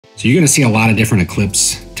So you're gonna see a lot of different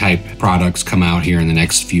Eclipse type products come out here in the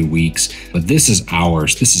next few weeks, but this is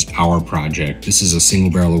ours. This is our project. This is a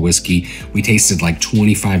single barrel of whiskey. We tasted like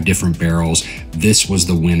 25 different barrels. This was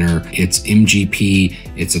the winner. It's MGP.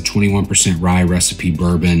 It's a 21% rye recipe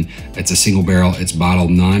bourbon. It's a single barrel. It's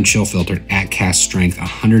bottled non-chill filtered at cask strength,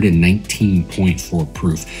 119.4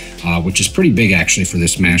 proof, which is pretty big actually for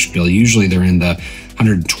this mash bill. Usually they're in the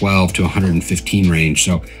 112 to 115 range.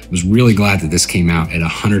 So I was really glad that this came out at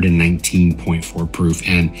 119.4 proof,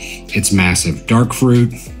 and it's massive. Dark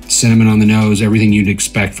fruit, cinnamon on the nose, everything you'd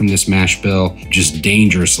expect from this mash bill, just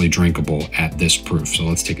dangerously drinkable at this proof. So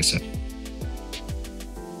let's take a sip.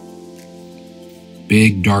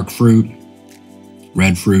 Big dark fruit,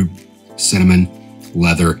 red fruit, cinnamon,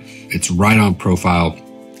 leather. It's right on profile,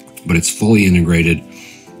 but it's fully integrated.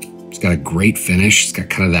 It's got a great finish. It's got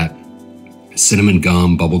kind of that cinnamon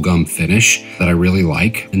gum, bubble gum finish that I really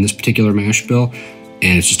like in this particular mash bill.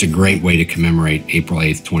 And it's just a great way to commemorate April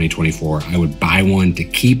 8th, 2024. I would buy one to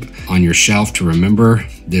keep on your shelf to remember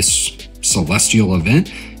this celestial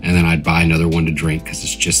event. And then I'd buy another one to drink because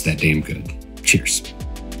it's just that damn good. Cheers.